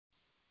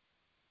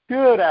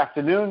Good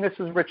afternoon. This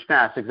is Rich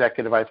Nass,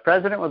 Executive Vice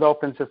President with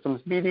Open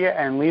Systems Media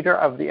and leader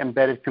of the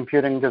Embedded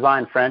Computing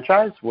Design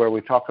franchise, where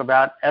we talk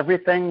about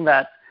everything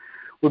that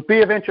would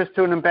be of interest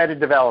to an embedded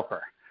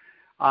developer.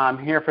 I'm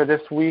here for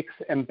this week's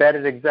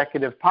Embedded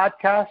Executive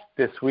Podcast.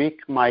 This week,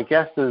 my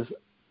guest is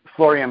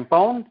Florian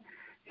Bohn.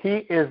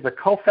 He is the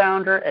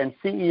co-founder and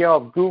CEO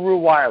of Guru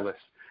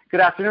Wireless. Good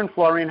afternoon,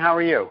 Florian. How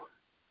are you?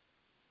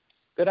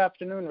 Good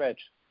afternoon, Rich.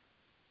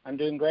 I'm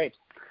doing great.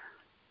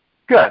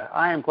 Good.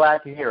 I am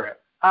glad to hear it.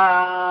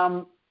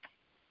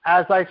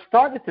 As I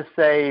started to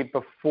say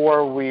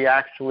before we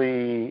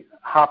actually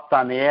hopped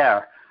on the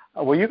air,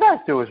 what you guys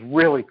do is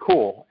really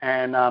cool,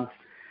 and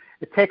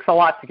it takes a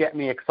lot to get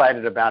me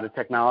excited about a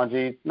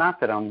technology. Not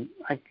that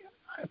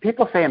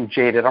people say I'm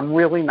jaded. I'm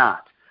really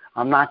not.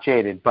 I'm not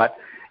jaded, but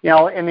in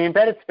the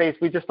embedded space,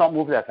 we just don't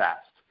move that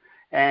fast.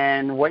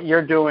 And what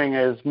you're doing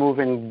is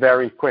moving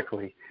very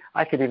quickly.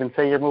 I could even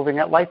say you're moving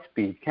at light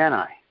speed, can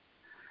I?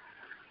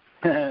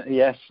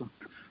 Yes.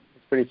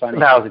 Pretty funny.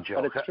 That was a joke.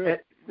 But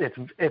it's true.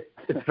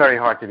 It's very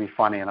hard to be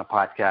funny in a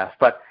podcast.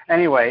 But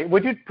anyway,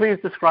 would you please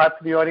describe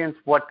to the audience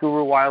what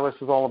Guru Wireless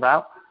is all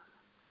about?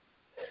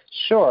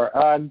 Sure.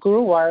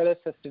 Guru Wireless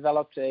has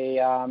developed a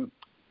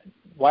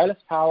wireless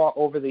power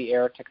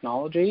over-the-air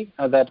technology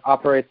that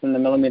operates in the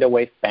millimeter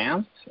wave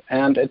bands,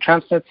 and it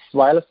transmits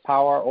wireless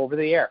power over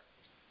the air,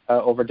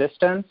 over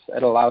distance.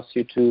 It allows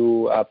you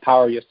to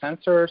power your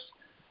sensors,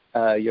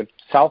 your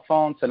cell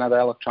phones, and other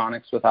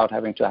electronics without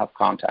having to have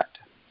contact.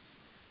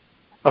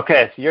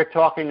 Okay, so you're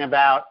talking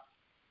about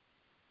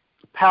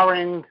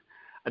powering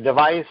a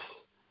device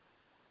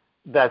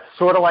that's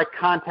sort of like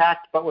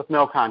contact but with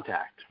no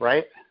contact,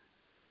 right?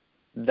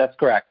 That's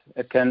correct.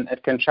 It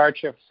can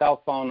charge your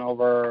cell phone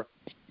over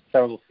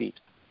several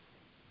feet.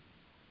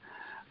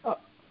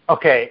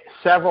 Okay,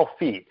 several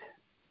feet.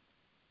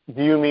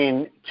 Do you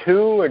mean 2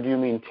 or do you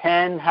mean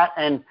 10?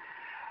 And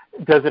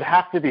does it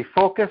have to be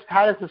focused?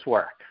 How does this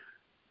work?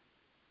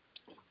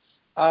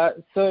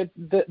 So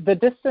the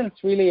distance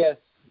really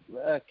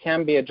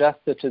can be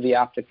adjusted to the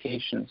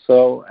application.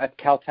 So at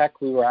Caltech,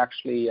 we were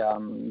actually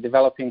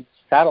developing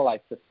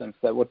satellite systems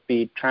that would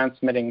be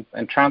transmitting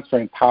and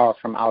transferring power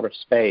from outer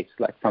space,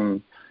 like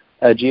from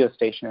a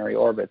geostationary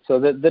orbit. So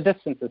the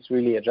distance is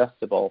really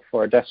adjustable.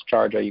 For a desk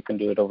charger, you can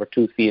do it over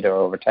 2 feet or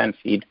over 10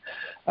 feet,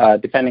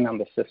 depending on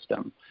the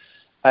system.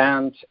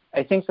 And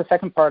I think the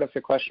second part of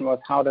your question was,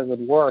 how does it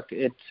work?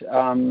 The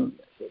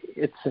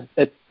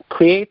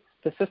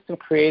system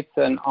creates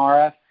an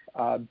RF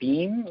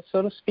beam,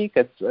 so to speak.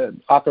 It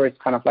operates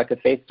kind of like a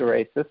phased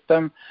array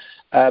system,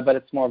 but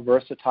it's more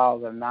versatile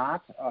than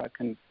that. It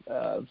can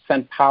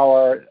send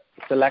power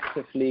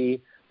selectively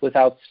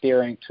without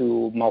steering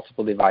to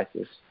multiple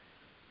devices.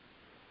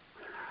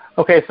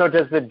 Okay, so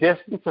does the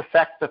distance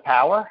affect the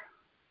power?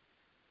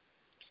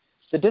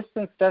 The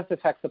distance does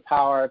affect the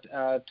power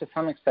to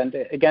some extent.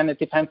 Again, it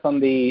depends on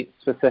the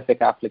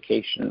specific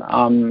application.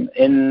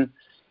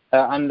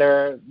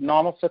 Under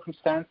normal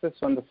circumstances,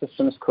 when the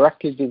system is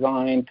correctly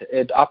designed,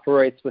 it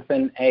operates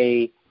within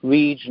a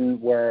region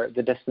where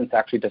the distance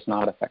actually does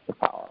not affect the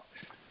power.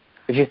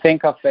 If you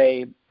think of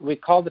we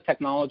call the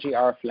technology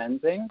RF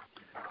lensing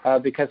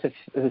because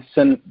it's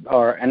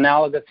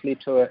analogously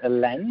to a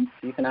lens.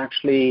 You can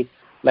actually,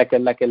 like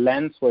a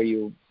lens where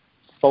you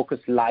focus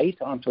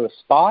light onto a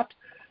spot,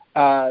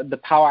 the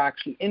power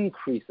actually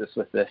increases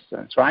with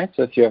distance, right?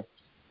 So if you're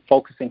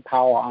focusing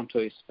power onto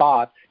a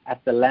spot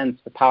at the lens,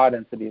 the power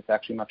density is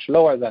actually much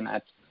lower than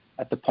at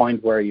the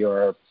point where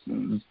you're,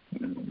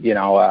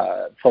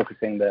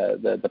 focusing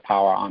the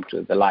power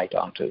onto the light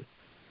onto.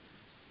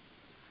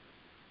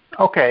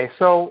 Okay,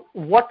 so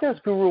what does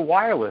Guru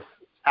Wireless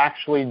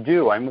actually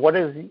do? I mean, what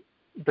is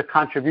the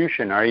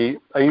contribution? Are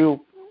you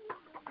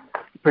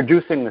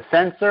producing the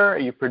sensor? Are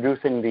you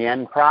producing the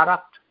end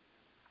product?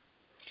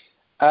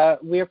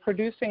 We are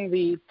producing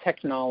the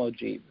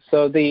technology,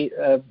 so the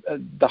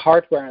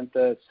hardware and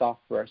the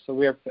software. So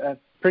we are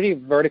pretty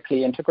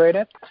vertically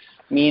integrated,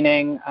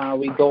 meaning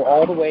we go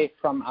all the way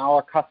from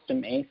our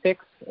custom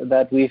ASICs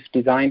that we've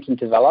designed and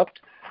developed,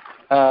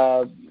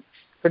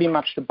 pretty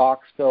much the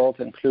box build,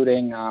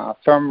 including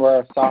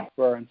firmware,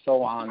 software, and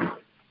so on.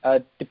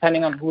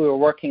 Depending on who we're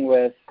working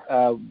with,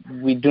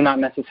 we do not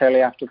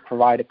necessarily have to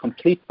provide a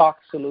complete box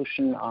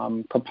solution.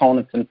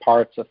 Components and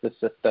parts of the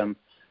system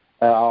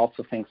are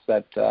also things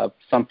that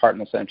some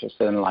partners are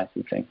interested in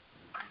licensing.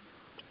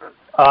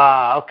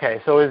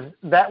 Okay. So is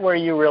that where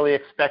you really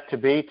expect to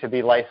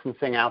be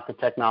licensing out the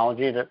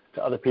technology to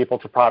other people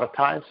to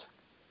productize?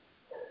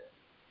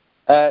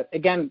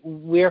 Again,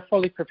 we are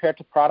fully prepared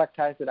to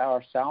productize it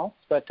ourselves,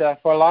 but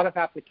for a lot of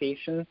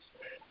applications,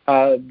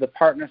 the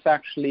partners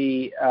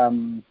actually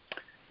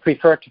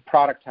prefer to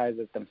productize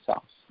it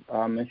themselves.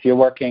 If you're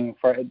working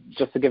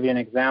just to give you an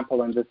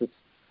example, and this is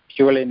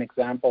purely an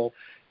example,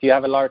 if you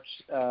have a large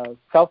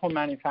cell phone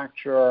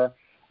manufacturer,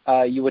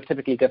 you would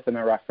typically give them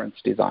a reference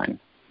design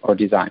or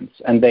designs,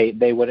 and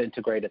they would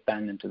integrate it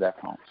then into their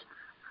phones.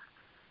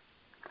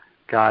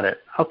 Got it.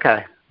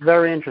 Okay.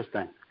 Very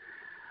interesting.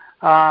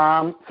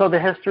 So the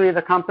history of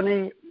the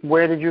company,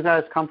 where did you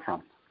guys come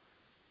from?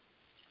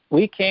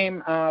 We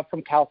came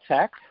from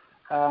Caltech.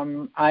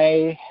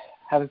 I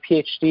have a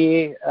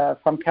PhD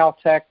from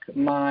Caltech.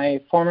 My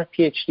former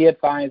PhD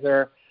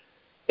advisor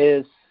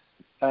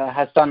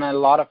has done a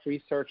lot of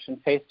research in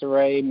phased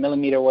array,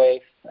 millimeter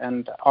wave,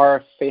 and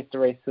RF phased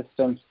array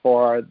systems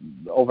for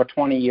over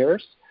 20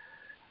 years.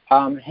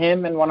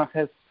 Him and one of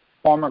his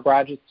former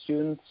graduate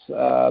students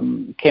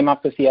came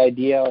up with the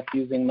idea of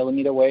using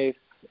millimeter waves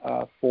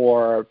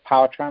for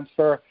power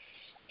transfer,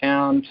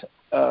 and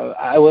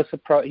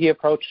he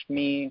approached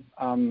me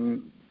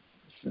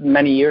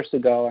many years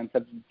ago and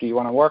said, "Do you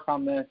want to work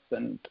on this?"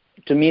 And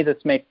to me, this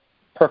made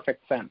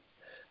perfect sense.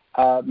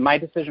 My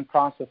decision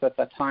process at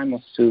that time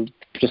was to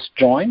just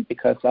join,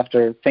 because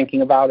after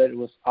thinking about it, it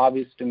was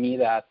obvious to me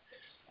that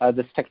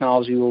this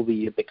technology will be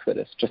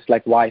ubiquitous, just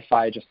like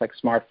Wi-Fi, just like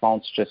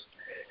smartphones, just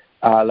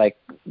like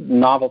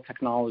novel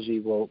technology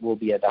will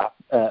be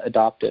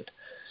adopted.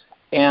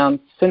 And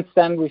since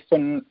then, we've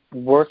been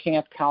working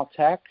at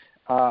Caltech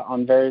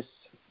on various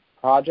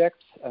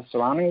projects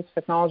surrounding this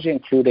technology,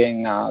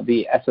 including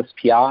the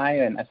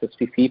SSPI and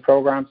SSPP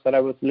programs that I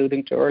was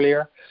alluding to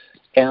earlier.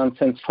 And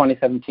since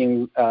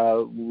 2017,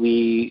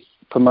 we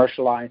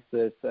commercialized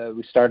this.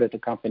 We started the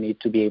company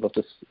to be able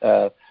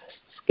to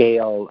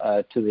scale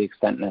to the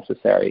extent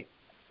necessary.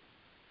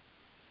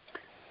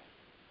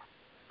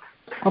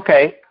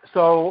 Okay,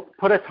 so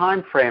put a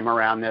time frame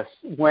around this.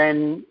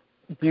 When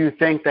do you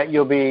think that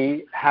you'll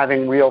be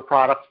having real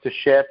products to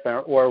ship,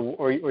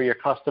 or your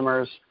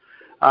customers?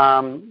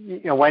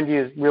 When do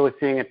you really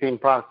seeing it being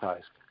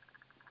productized?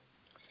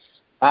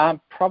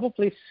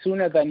 Probably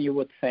sooner than you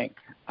would think.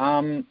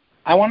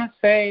 I want to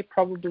say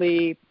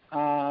probably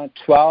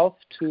 12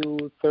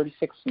 to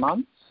 36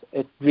 months.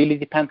 It really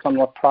depends on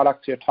what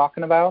products you're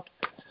talking about.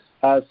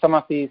 Some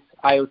of these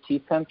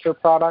IoT sensor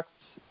products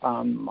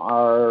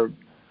are,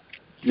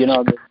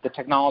 the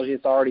technology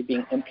is already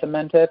being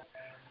implemented.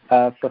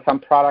 For some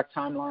product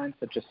timelines,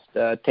 it just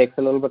takes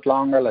a little bit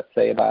longer. Let's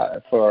say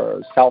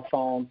for cell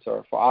phones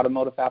or for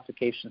automotive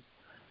applications,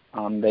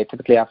 they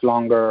typically have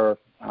longer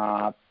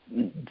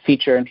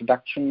feature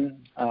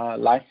introduction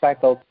life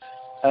cycles.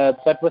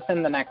 But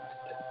within that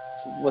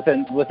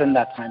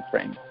time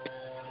frame,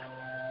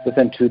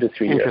 within 2 to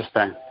 3 years.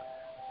 Interesting.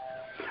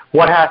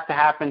 What has to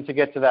happen to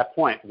get to that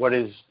point? What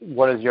is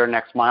your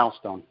next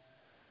milestone?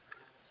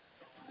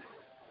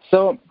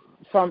 So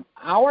from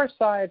our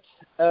side,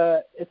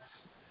 it's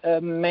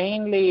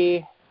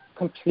mainly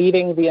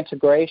completing the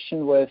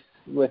integration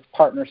with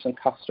partners and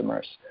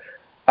customers.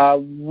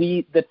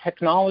 The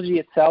technology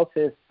itself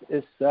is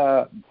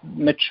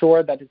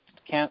mature that it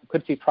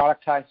could be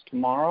productized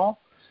tomorrow.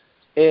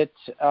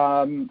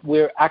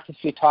 We're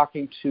actively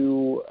talking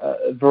to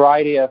a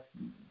variety of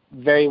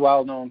very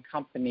well-known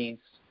companies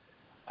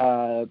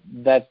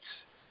that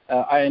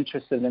are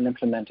interested in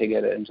implementing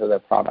it into their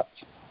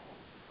products.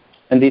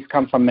 And these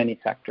come from many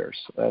sectors.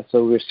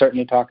 So we're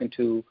certainly talking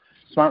to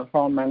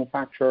smartphone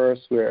manufacturers.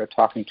 We're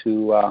talking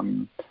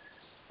to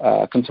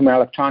consumer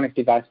electronic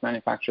device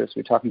manufacturers.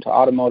 We're talking to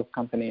automotive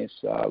companies.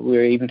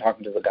 We're even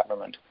talking to the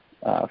government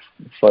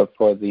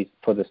for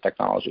this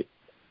technology.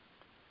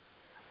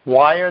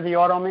 Why are the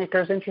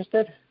automakers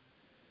interested?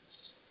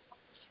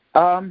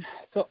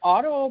 So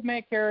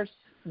automakers,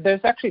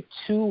 there's actually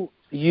two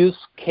use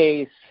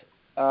case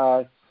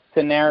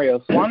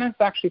scenarios. One is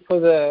actually for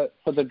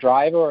the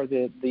driver or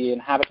the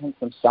inhabitants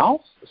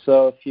themselves.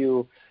 So if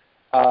you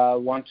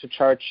want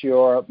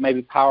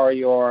to power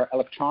your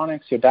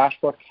electronics, your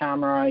dashboard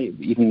camera,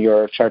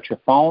 even charge your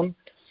phone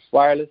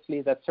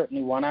wirelessly, that's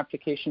certainly one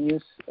application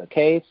use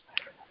case.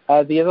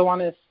 The other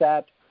one is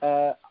that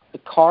the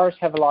cars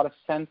have a lot of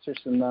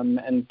sensors in them,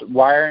 and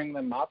wiring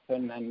them up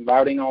and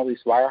routing all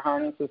these wire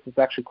harnesses is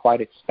actually quite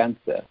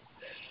expensive.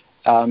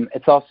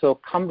 It's also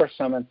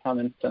cumbersome in some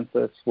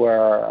instances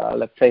where,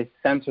 let's say,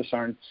 sensors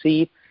are in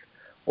seats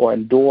or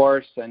in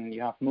doors, and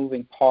you have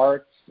moving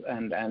parts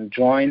and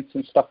joints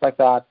and stuff like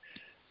that,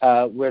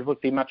 where it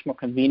would be much more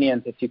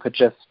convenient if you could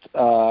just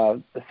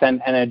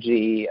send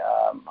energy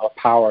or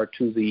power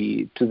to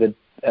the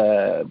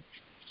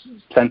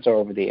sensor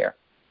over the air.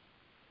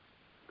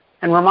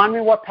 And remind me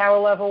what power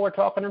level we're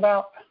talking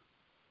about?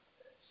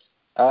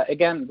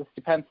 Again, this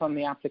depends on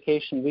the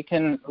application. We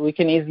can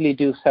easily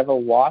do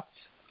several watts.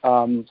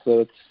 So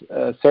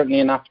it's certainly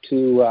enough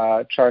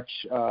to charge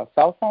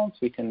cell phones.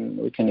 We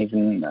can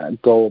even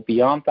go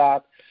beyond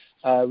that.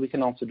 We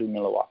can also do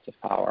milliwatts of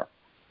power.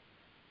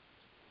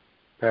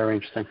 Very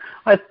interesting.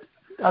 I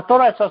thought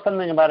I saw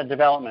something about a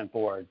development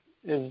board.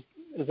 Is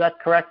that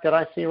correct? Did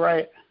I see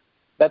right?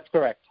 That's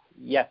correct.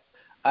 Yes.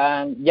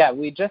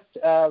 We just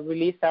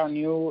released our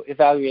new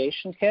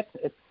evaluation kit.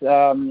 It's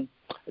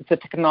a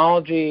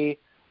technology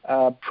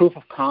proof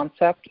of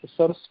concept,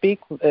 so to speak.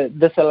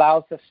 This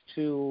allows us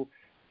to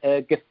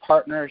give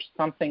partners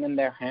something in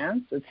their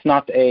hands. It's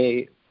not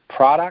a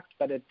product,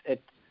 but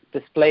it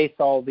displays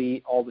all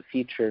the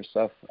features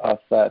of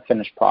a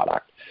finished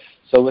product.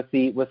 So with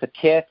the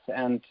kit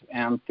and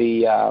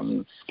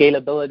the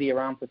scalability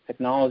around the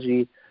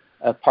technology,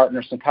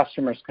 partners and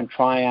customers can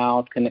try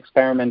out, can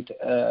experiment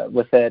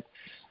with it.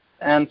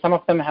 and some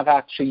of them have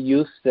actually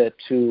used it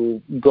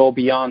to go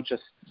beyond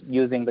just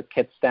using the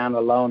kit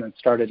standalone and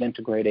started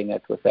integrating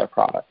it with their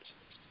products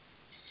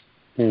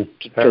to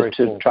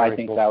try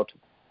things out.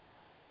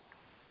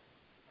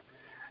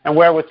 And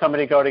where would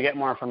somebody go to get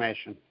more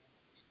information?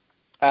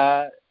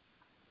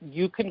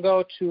 You can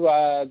go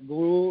to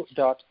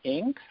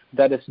guru.inc.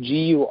 That is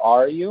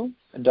GURU.inc.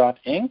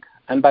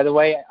 And by the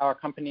way, our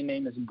company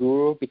name is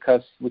Guru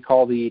because we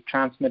call the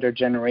transmitter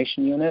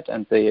generation unit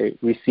and the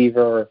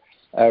receiver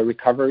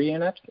recovery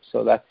unit.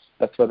 So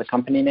that's where the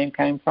company name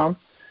came from.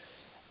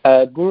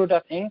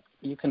 Guru.inc.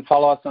 You can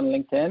follow us on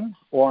LinkedIn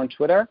or on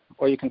Twitter,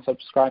 or you can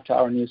subscribe to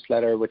our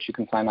newsletter, which you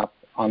can sign up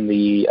on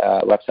the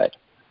website.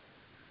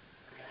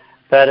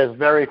 That is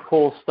very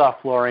cool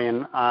stuff,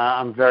 Florian.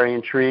 I'm very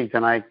intrigued,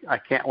 and I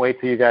can't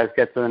wait till you guys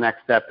get to the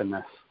next step in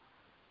this.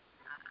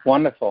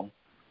 Wonderful.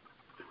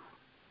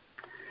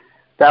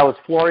 That was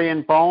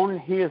Florian Bone.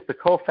 He is the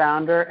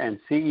co-founder and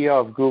CEO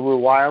of Guru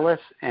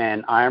Wireless,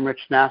 and I am Rich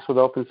Nass with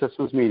Open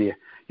Systems Media.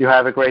 You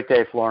have a great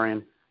day,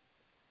 Florian.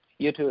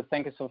 You too.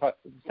 Thank you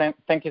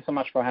so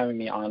much for having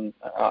me on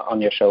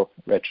your show,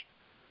 Rich.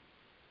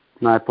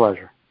 My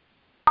pleasure.